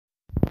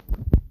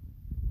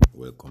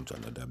welcome to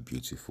another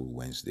beautiful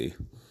Wednesday.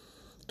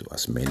 To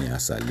as many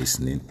as are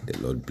listening, the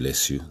Lord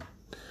bless you,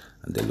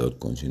 and the Lord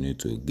continue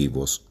to give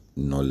us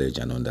knowledge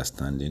and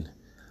understanding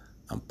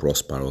and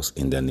prosper us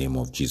in the name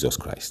of Jesus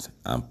Christ.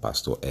 I'm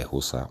Pastor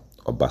Ehosa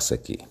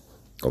Obaseki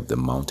of the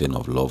Mountain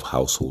of Love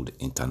Household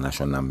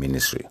International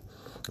Ministry,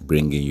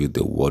 bringing you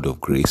the word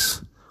of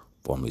grace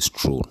from His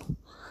throne.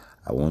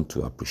 I want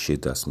to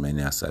appreciate as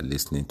many as are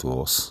listening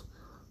to us,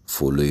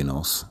 following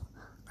us,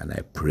 and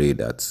I pray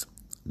that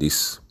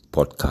this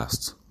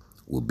podcast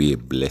will be a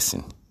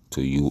blessing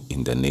to you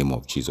in the name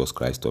of Jesus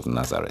Christ of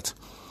Nazareth.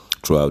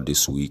 Throughout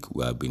this week,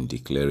 we have been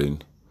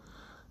declaring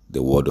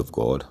the word of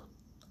God,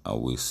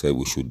 and we said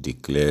we should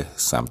declare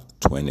Psalm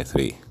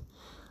 23.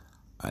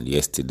 And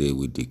yesterday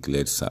we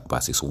declared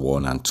verses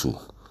 1 and 2.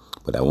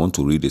 But I want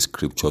to read the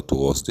scripture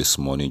to us this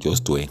morning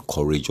just to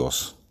encourage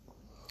us,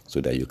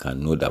 so that you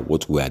can know that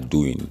what we are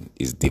doing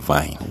is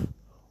divine.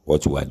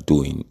 What we are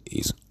doing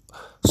is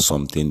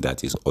something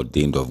that is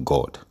ordained of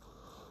God.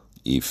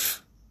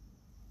 If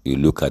you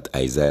look at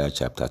Isaiah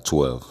chapter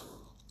 12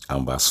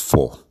 and verse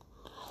 4,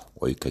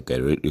 or you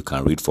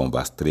can read from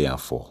verse 3 and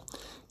 4.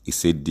 It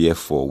said,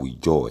 "Therefore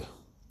with joy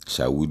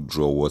shall we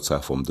draw water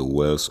from the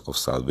wells of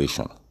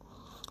salvation."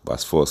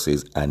 Verse 4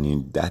 says, "And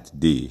in that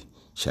day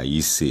shall ye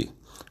say,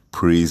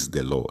 Praise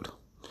the Lord.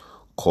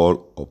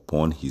 Call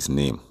upon his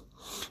name.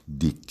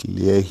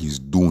 Declare his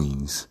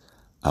doings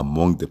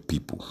among the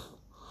people.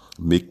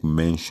 Make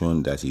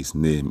mention that his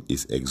name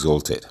is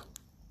exalted."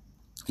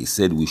 He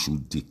said we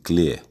should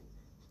declare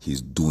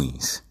his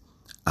doings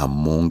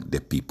among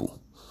the people.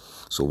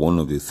 So one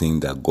of the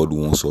things that God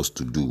wants us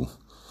to do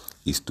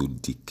is to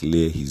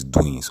declare his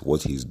doings,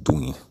 what he's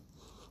doing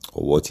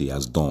or what he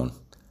has done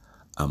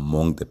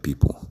among the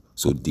people.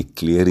 So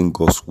declaring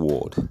God's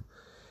word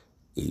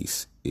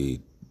is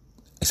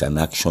an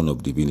action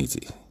of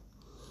divinity.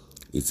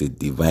 It's a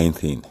divine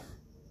thing.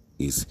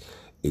 It's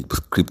a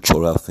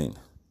scriptural thing.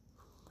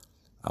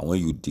 And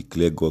when you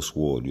declare God's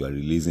word, you are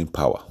releasing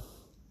power.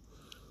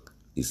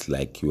 It's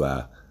like you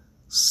are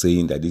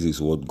saying that this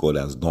is what God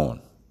has done.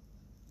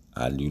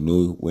 And you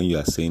know, when you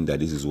are saying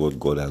that this is what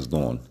God has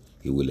done,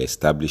 He will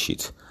establish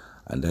it.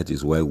 And that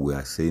is why we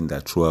are saying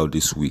that throughout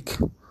this week,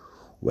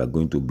 we are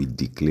going to be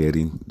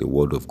declaring the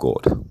word of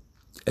God,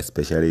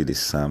 especially the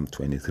Psalm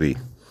 23.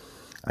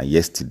 And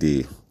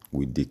yesterday,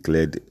 we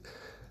declared,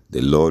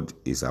 "The Lord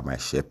is my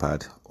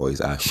shepherd," or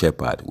is our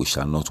shepherd, we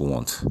shall not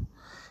want.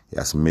 He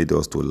has made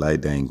us to lie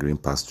down in green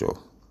pasture.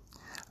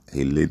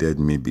 He laid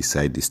me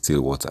beside the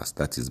still waters.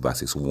 That is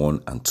verses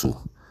 1 and 2.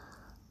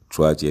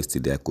 Throughout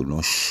yesterday, I could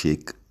not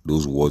shake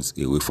those words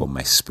away from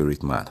my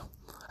spirit man.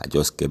 I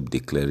just kept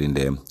declaring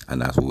them,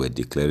 and as we were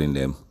declaring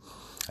them,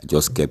 I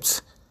just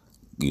kept,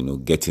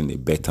 getting a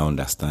better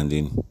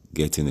understanding,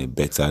 getting a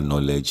better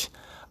knowledge,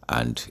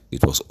 and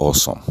it was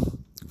awesome.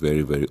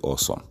 Very, very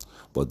awesome.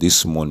 But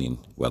this morning,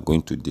 we are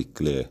going to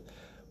declare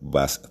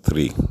verse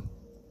 3.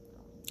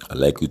 I'd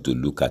like you to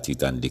look at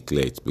it and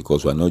declare it,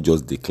 because we are not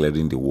just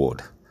declaring the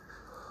word.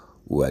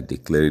 We are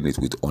declaring it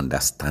with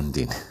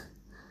understanding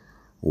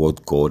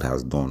what God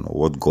has done or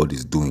what God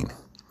is doing.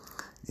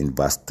 In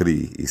verse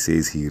 3, it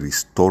says, "He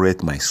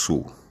restored my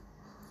soul.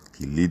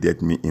 He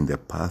leadeth me in the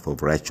path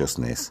of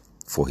righteousness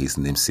for his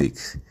name's sake."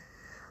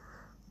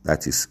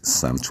 That is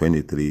Psalm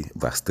 23,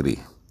 verse 3.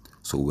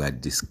 So we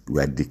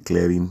are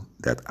declaring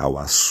that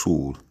our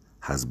soul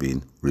has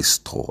been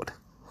restored.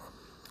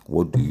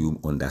 What do you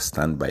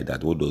understand by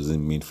that? What does it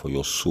mean for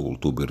your soul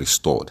to be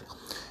restored?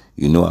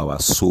 You know, our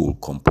soul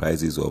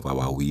comprises of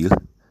our will,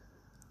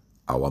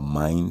 our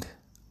mind,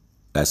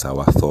 that's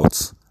our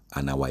thoughts,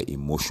 and our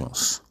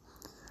emotions.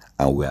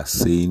 And we are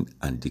saying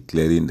and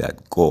declaring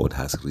that God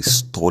has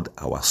restored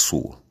our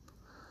soul.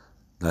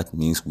 That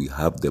means we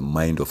have the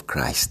mind of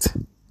Christ.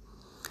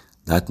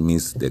 That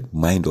means the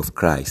mind of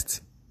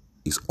Christ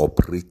is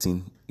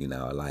operating in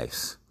our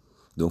lives.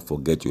 Don't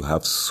forget, you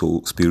have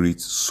soul, spirit,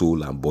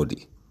 soul, and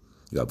body.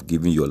 You have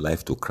given your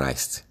life to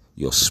Christ.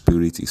 Your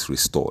spirit is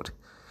restored.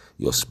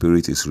 Your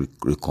spirit is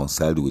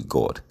reconciled with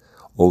God.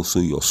 Also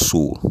your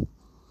soul,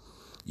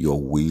 your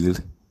will,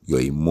 your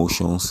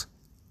emotions,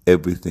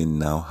 everything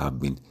now have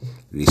been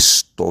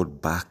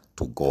restored back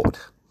to God.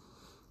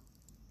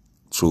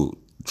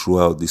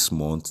 Throughout this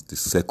month, the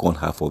second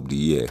half of the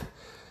year,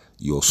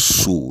 your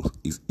soul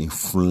is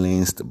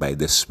influenced by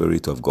the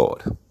Spirit of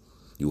God.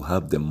 You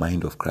have the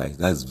mind of Christ.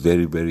 That's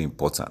very, very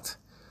important.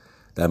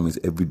 That means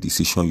every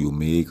decision you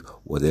make,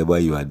 whatever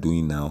you are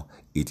doing now,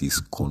 it is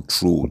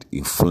controlled,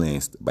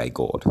 influenced by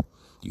God.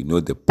 You know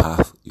the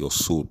path your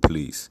soul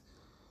plays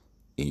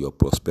in your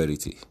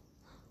prosperity,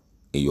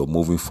 in your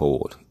moving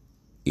forward,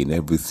 in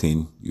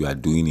everything you are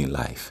doing in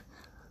life.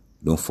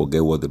 Don't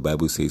forget what the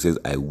Bible says. It says,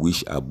 "I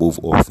wish above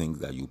all things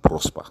that you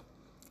prosper,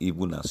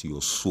 even as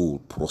your soul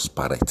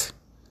prospereth."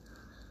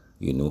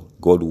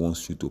 God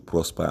wants you to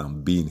prosper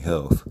and be in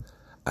health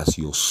as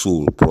your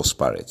soul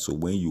prospereth. So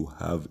when you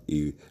have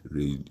a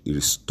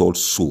restored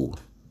soul,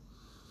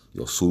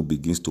 your soul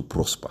begins to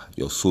prosper.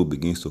 Your soul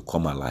begins to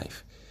come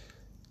alive.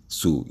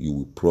 So you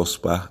will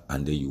prosper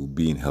and then you will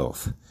be in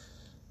health.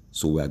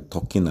 So we are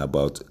talking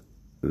about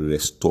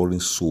restoring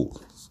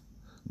soul.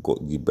 God,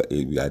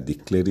 we are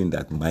declaring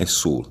that my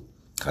soul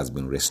has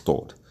been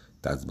restored.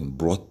 It has been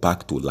brought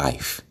back to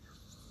life.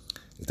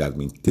 It has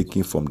been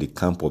taken from the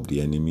camp of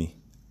the enemy,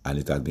 and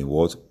it has been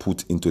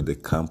put into the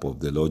camp of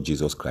the Lord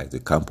Jesus Christ, the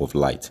camp of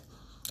light.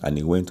 And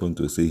he went on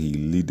to say, he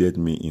leaded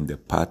me in the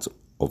path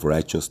of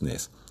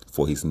righteousness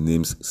for his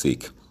name's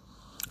sake.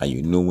 And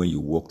you know, when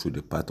you walk through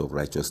the path of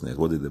righteousness,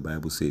 what did the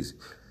Bible say?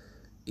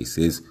 It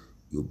says,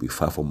 you'll be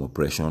far from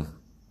oppression,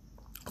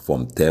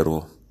 from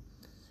terror.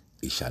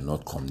 It shall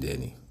not come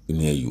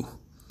near you.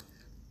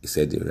 He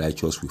said, the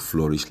righteous will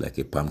flourish like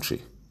a palm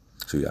tree.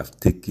 So you have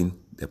taken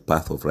the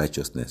path of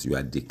righteousness. You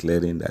are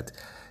declaring that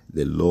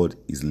the Lord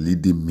is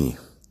leading me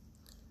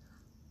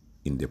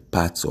in the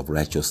paths of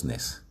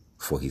righteousness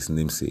for his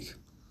name's sake.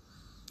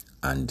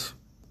 And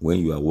when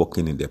you are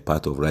walking in the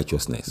path of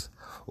righteousness,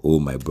 oh,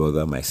 my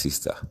brother, my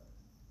sister,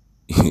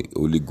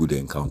 only good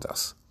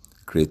encounters,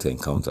 great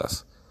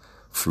encounters,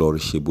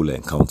 flourishable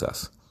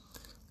encounters.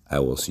 I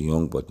was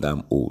young, but now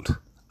I'm old.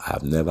 I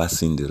have never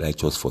seen the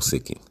righteous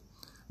forsaken,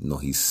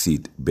 nor his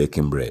seed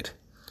baking bread.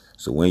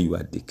 So when you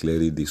are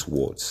declaring these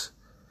words,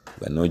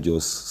 we are not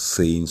just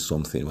saying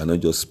something. We are not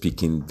just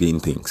speaking vain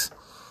things.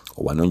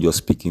 Or we are not just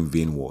speaking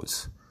vain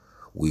words.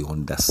 We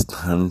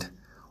understand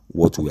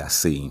what we are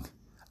saying,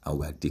 and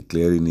we are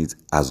declaring it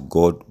as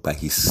God, by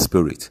his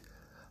Spirit,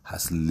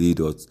 has laid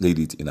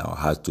it in our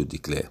hearts to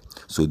declare.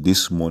 So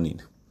this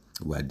morning,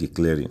 we are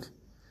declaring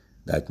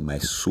that my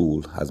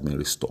soul has been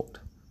restored.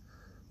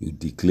 You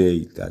declare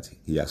that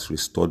he has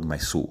restored my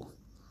soul.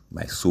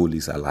 My soul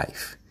is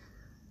alive.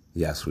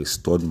 He has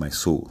restored my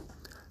soul.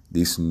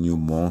 This new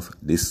month,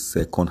 this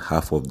second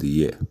half of the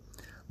year,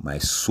 my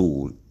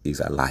soul is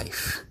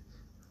alive.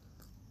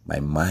 My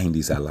mind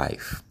is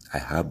alive. I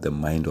have the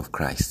mind of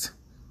Christ.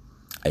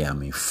 I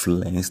am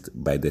influenced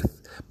by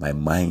my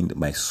mind,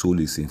 my soul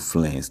is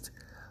influenced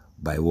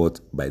by what?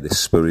 By the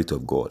Spirit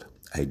of God.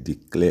 I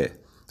declare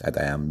that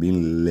I am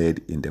being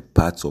led in the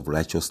paths of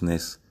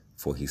righteousness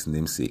for his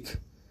name's sake.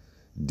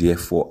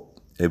 Therefore,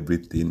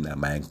 everything that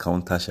my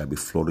encounter shall be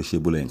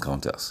flourishable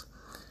encounters.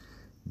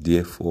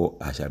 Therefore,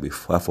 I shall be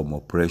far from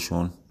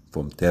oppression,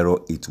 from terror.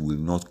 It will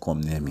not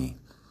come near me.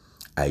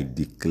 I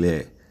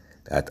declare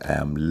that I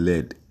am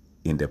led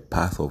in the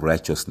path of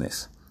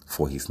righteousness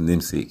for his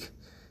name's sake.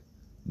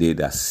 They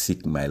that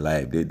seek my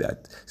life, they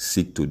that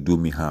seek to do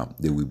me harm,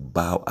 they will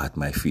bow at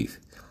my feet.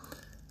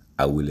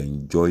 I will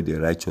enjoy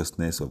the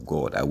righteousness of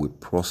God. I will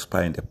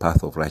prosper in the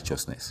path of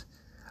righteousness.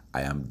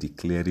 I am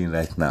declaring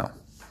right now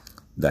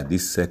that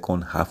this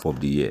second half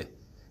of the year,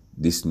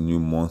 this new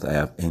month I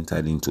have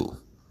entered into,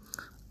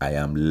 I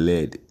am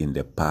led in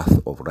the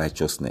path of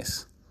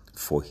righteousness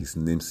for his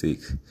name's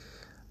sake.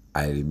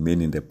 I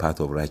remain in the path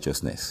of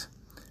righteousness,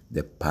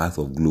 the path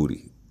of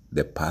glory,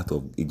 the path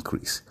of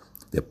increase,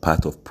 the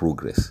path of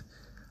progress.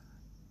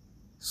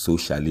 So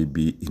shall it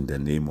be in the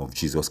name of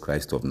Jesus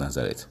Christ of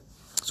Nazareth.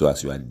 So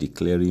as you are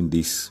declaring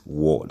this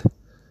word,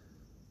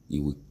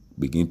 it will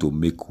begin to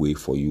make way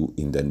for you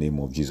in the name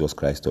of Jesus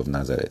Christ of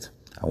Nazareth.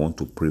 I want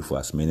to pray for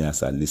as many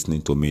as are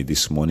listening to me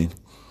this morning.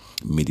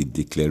 May the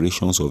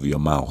declarations of your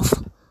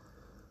mouth,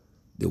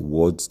 the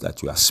words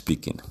that you are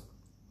speaking,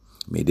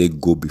 may they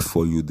go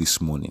before you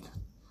this morning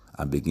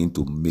and begin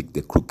to make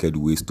the crooked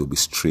ways to be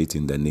straight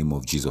in the name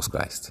of Jesus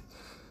Christ.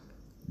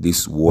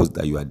 These words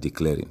that you are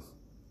declaring,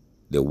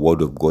 the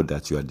word of God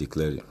that you are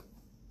declaring,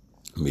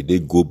 may they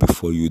go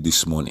before you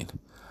this morning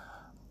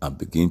and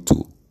begin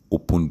to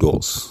open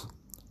doors,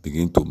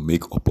 begin to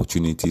make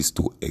opportunities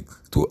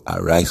to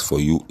arise for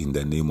you in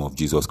the name of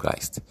Jesus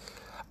Christ.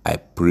 I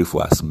pray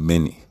for as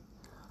many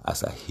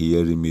as are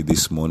hearing me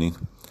this morning,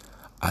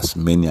 as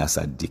many as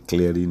are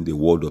declaring the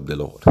word of the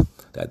Lord,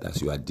 that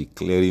as you are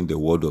declaring the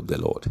word of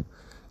the Lord,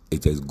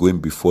 it is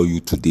going before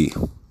you today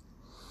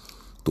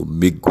to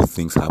make good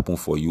things happen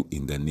for you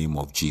in the name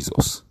of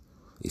Jesus.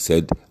 He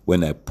said,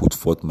 when I put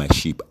forth my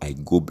sheep, I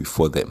go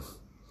before them.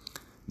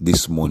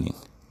 This morning,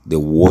 the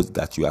words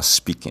that you are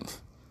speaking,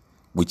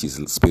 which is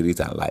spirit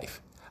and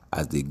life,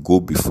 as they go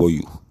before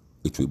you,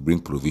 it will bring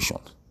provision.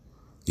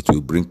 It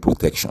will bring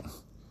protection.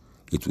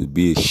 It will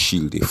be a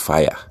shield, a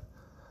fire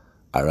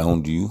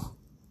around you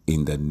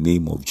in the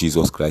name of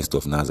Jesus Christ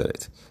of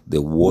Nazareth.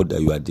 The word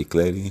that you are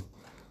declaring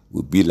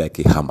will be like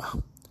a hammer,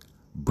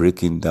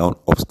 breaking down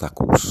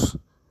obstacles,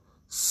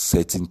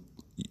 setting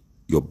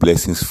your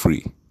blessings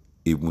free,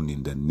 even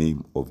in the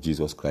name of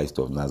Jesus Christ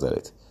of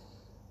Nazareth.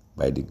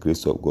 By the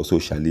grace of God, so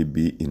shall it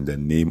be in the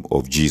name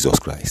of Jesus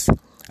Christ.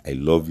 I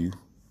love you,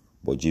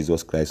 but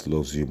Jesus Christ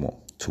loves you more.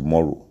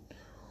 Tomorrow,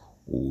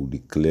 we will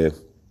declare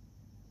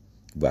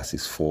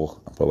verses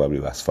 4 and probably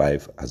verse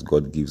 5 as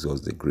God gives us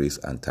the grace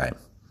and time.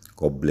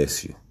 God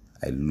bless you.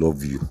 I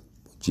love you.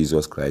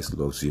 Jesus Christ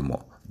loves you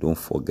more. Don't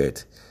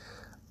forget,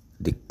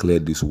 declare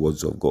these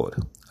words of God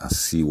and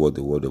see what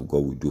the word of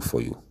God will do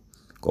for you.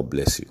 God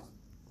bless you.